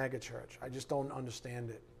in a mega church. I just don't understand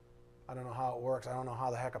it. I don't know how it works. I don't know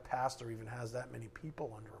how the heck a pastor even has that many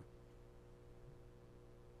people under him.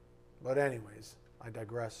 But anyways, I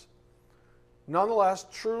digress. Nonetheless,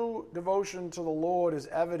 true devotion to the Lord is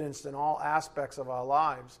evidenced in all aspects of our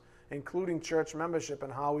lives, including church membership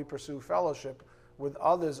and how we pursue fellowship with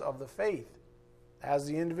others of the faith. As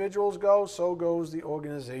the individuals go, so goes the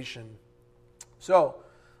organization. So,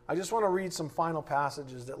 I just want to read some final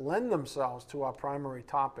passages that lend themselves to our primary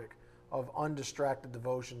topic of undistracted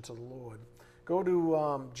devotion to the Lord. Go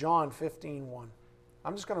to John 15:1.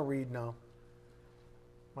 I'm just going to read now.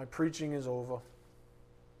 My preaching is over.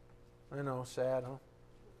 I know, sad,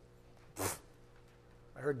 huh?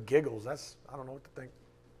 I heard giggles. I don't know what to think.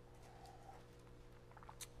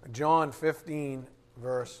 John 15,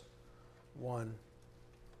 verse 1.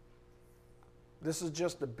 This is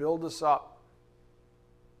just to build us up,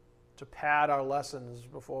 to pad our lessons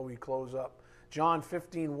before we close up. John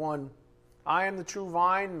 15:1. I am the true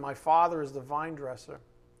vine, my Father is the vine dresser.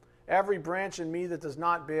 Every branch in me that does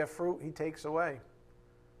not bear fruit, he takes away.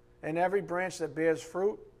 And every branch that bears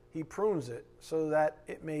fruit, he prunes it so that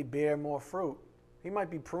it may bear more fruit. He might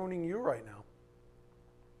be pruning you right now.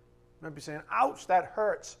 You might be saying, ouch, that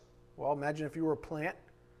hurts. Well, imagine if you were a plant.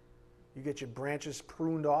 You get your branches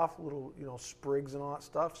pruned off, little sprigs and all that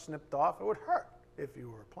stuff snipped off. It would hurt if you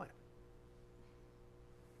were a plant.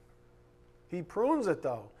 He prunes it,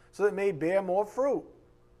 though, so that it may bear more fruit.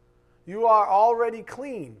 You are already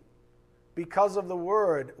clean because of the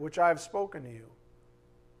word which I have spoken to you.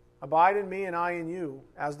 Abide in me and I in you.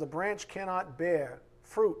 As the branch cannot bear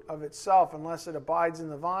fruit of itself unless it abides in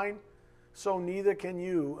the vine, so neither can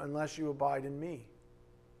you unless you abide in me.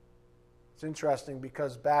 It's interesting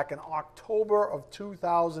because back in October of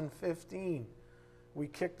 2015, we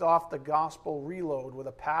kicked off the gospel reload with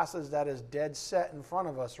a passage that is dead set in front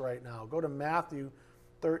of us right now. Go to Matthew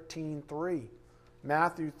 13:3.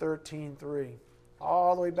 Matthew 13:3.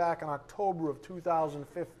 All the way back in October of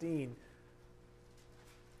 2015.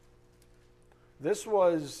 This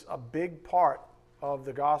was a big part of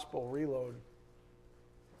the gospel reload.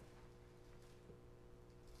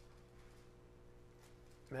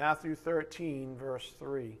 Matthew 13, verse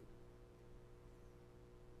 3.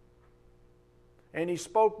 And he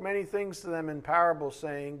spoke many things to them in parables,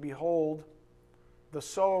 saying, Behold, the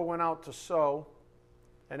sower went out to sow,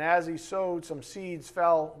 and as he sowed, some seeds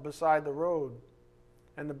fell beside the road,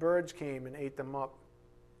 and the birds came and ate them up.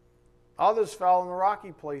 Others fell in the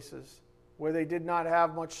rocky places, where they did not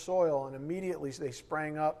have much soil, and immediately they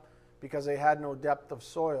sprang up, because they had no depth of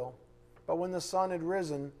soil. But when the sun had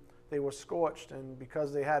risen, they were scorched, and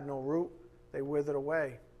because they had no root, they withered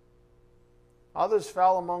away. Others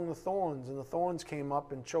fell among the thorns, and the thorns came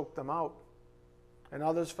up and choked them out. And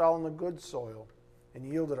others fell in the good soil, and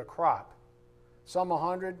yielded a crop. Some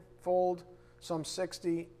 100-fold, some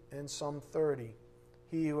 60, and some 30.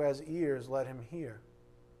 He who has ears, let him hear.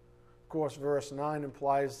 Of course, verse 9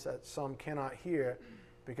 implies that some cannot hear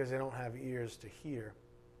because they don't have ears to hear.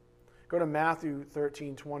 Go to Matthew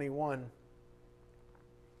 13:21.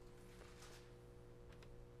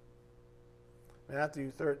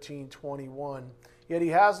 Matthew 13:21. Yet he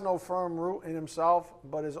has no firm root in himself,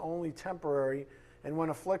 but is only temporary. And when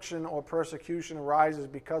affliction or persecution arises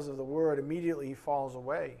because of the word, immediately he falls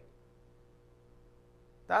away.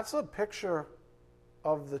 That's a picture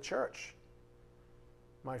of the church,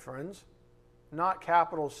 my friends. Not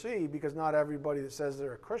capital C, because not everybody that says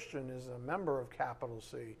they're a Christian is a member of capital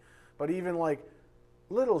C. But even like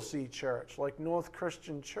little C church, like North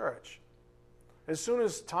Christian Church. As soon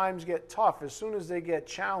as times get tough, as soon as they get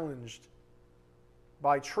challenged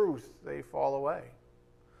by truth, they fall away.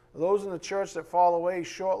 Those in the church that fall away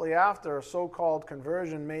shortly after a so-called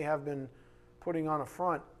conversion may have been putting on a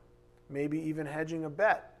front, maybe even hedging a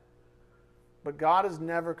bet. But God is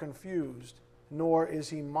never confused, nor is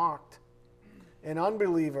he mocked. An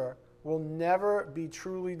unbeliever will never be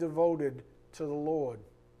truly devoted to the Lord.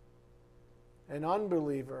 An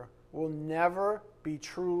unbeliever will never be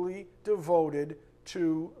truly devoted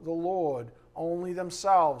to the Lord, only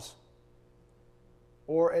themselves,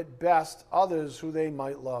 or at best others who they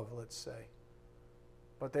might love, let's say.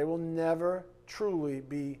 But they will never truly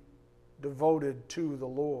be devoted to the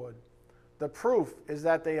Lord. The proof is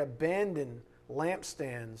that they abandon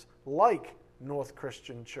lampstands like North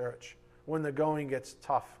Christian Church when the going gets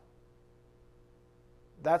tough.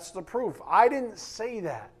 That's the proof. I didn't say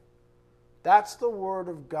that. That's the Word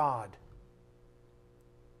of God.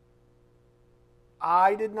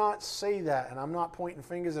 I did not say that, and I'm not pointing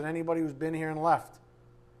fingers at anybody who's been here and left.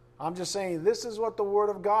 I'm just saying this is what the Word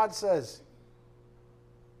of God says.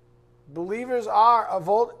 Believers are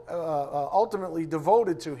ultimately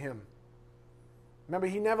devoted to Him. Remember,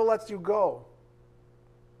 He never lets you go.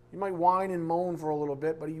 You might whine and moan for a little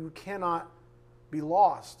bit, but you cannot be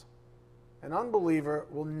lost. An unbeliever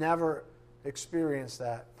will never experience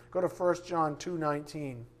that. Go to 1 John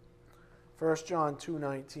 2:19. 1 John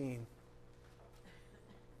 2:19.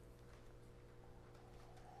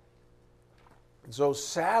 So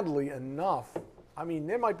sadly enough, I mean,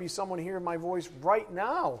 there might be someone hearing my voice right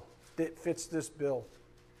now that fits this bill.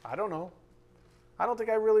 I don't know. I don't think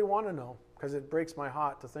I really want to know, because it breaks my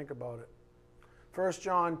heart to think about it. 1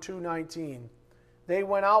 John 2:19. They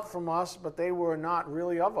went out from us, but they were not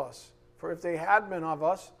really of us. For if they had been of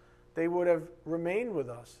us, they would have remained with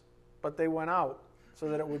us. But they went out, so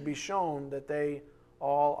that it would be shown that they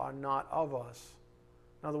all are not of us.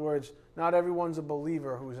 In other words, not everyone's a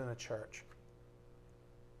believer who's in a church.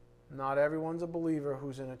 Not everyone's a believer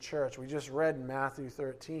who's in a church. We just read in Matthew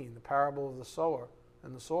 13, the parable of the sower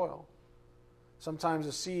and the soil. Sometimes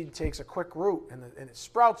a seed takes a quick root and it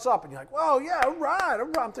sprouts up, and you're like, whoa, yeah, all right.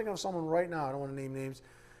 I'm thinking of someone right now. I don't want to name names.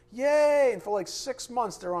 Yay! And for like 6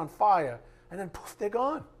 months, they're on fire. And then, poof, they're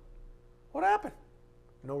gone. What happened?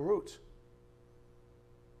 No roots.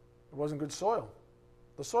 It wasn't good soil.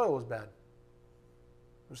 The soil was bad.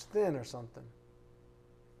 It was thin or something.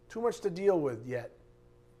 Too much to deal with yet.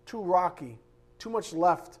 Too rocky. Too much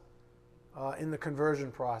left in the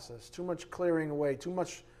conversion process. Too much clearing away. Too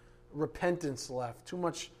much repentance left. Too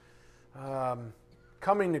much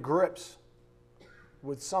coming to grips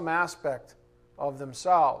with some aspect of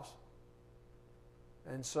themselves.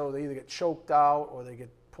 And so they either get choked out or they get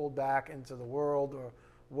pulled back into the world or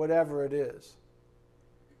whatever it is.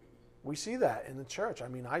 We see that in the church. I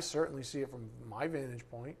mean, I certainly see it from my vantage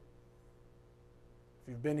point. If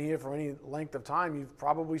you've been here for any length of time, you've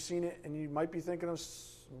probably seen it, and you might be thinking of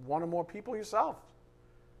one or more people yourself.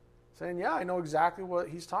 Saying, yeah, I know exactly what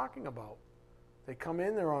he's talking about. They come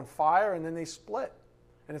in, they're on fire, and then they split.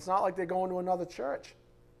 And it's not like they're going to another church.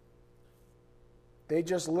 They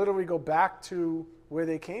just literally go back to where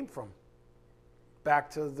they came from. Back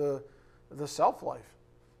to the self-life.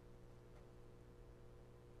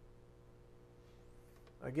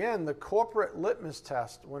 Again, the corporate litmus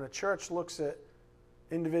test, when a church looks at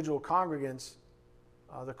individual congregants,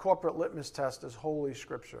 the corporate litmus test is Holy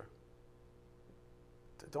Scripture.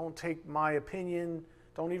 Don't take my opinion.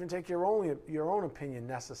 Don't even take your own opinion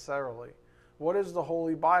necessarily. What does the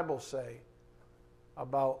Holy Bible say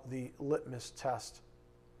about the litmus test?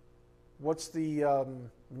 What's the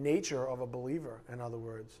nature of a believer, in other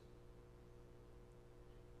words?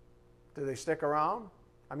 Do they stick around?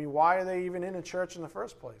 I mean, why are they even in a church in the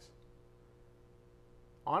first place?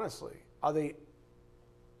 Honestly, are they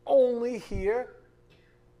only here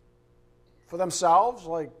for themselves,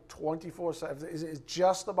 like 24/7? Is it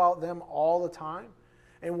just about them all the time?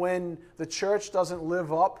 And when the church doesn't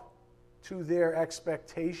live up to their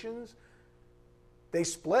expectations, they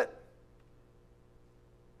split.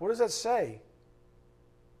 What does that say?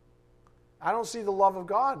 I don't see the love of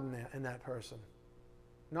God in that person.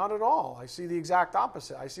 Not at all. I see the exact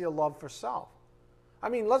opposite. I see a love for self. I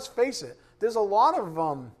mean, let's face it. There's a lot of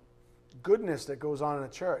goodness that goes on in a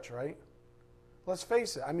church, right? Let's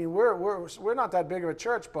face it. I mean, we're not that big of a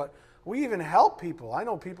church, but we even help people. I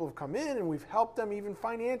know people have come in and we've helped them even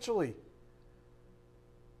financially.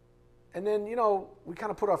 And then, we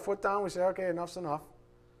kind of put our foot down. We say, okay, enough's enough.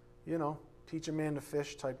 Teach a man to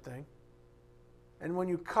fish type thing. And when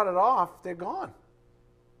you cut it off, they're gone.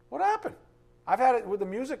 What happened? I've had it with the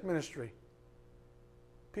music ministry.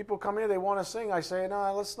 People come here, they want to sing. I say,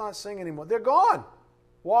 no, let's not sing anymore. They're gone.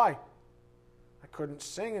 Why? I couldn't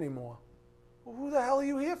sing anymore. Well, who the hell are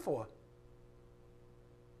you here for?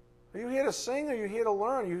 Are you here to sing or are you here to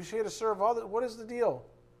learn? Are you here to serve others? What is the deal?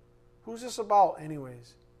 Who's this about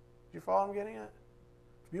anyways? Do you follow what I'm getting at?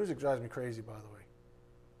 Music drives me crazy, by the way.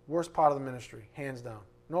 Worst part of the ministry, hands down.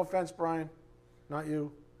 No offense, Brian. Not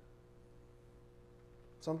you.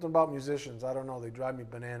 Something about musicians, I don't know, they drive me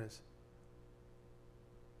bananas.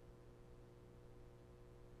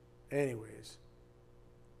 Anyways,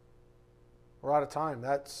 we're out of time.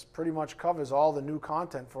 That pretty much covers all the new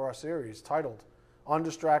content for our series titled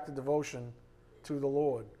Undistracted Devotion to the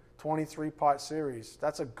Lord. 23-part series.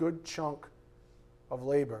 That's a good chunk of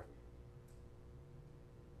labor.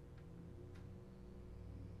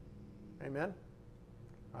 Amen?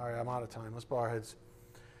 All right, I'm out of time. Let's bow our heads.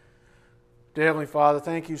 Dear Heavenly Father,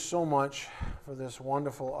 thank you so much for this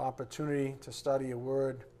wonderful opportunity to study your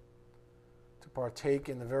word, to partake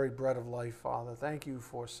in the very bread of life, Father. Thank you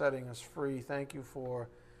for setting us free. Thank you for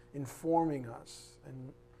informing us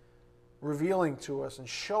and revealing to us and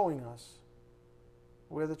showing us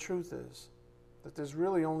where the truth is, that there's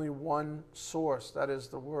really only one source, that is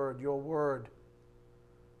the Word, your Word.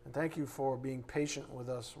 And thank you for being patient with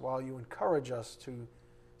us while you encourage us to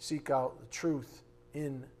seek out the truth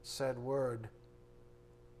in said Word.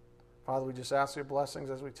 Father, we just ask your blessings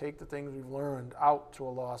as we take the things we've learned out to a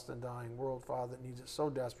lost and dying world, Father, that needs it so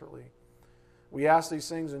desperately. We ask these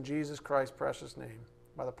things in Jesus Christ's precious name.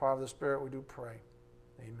 By the power of the Spirit we do pray.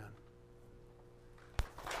 Amen.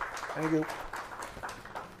 Thank you.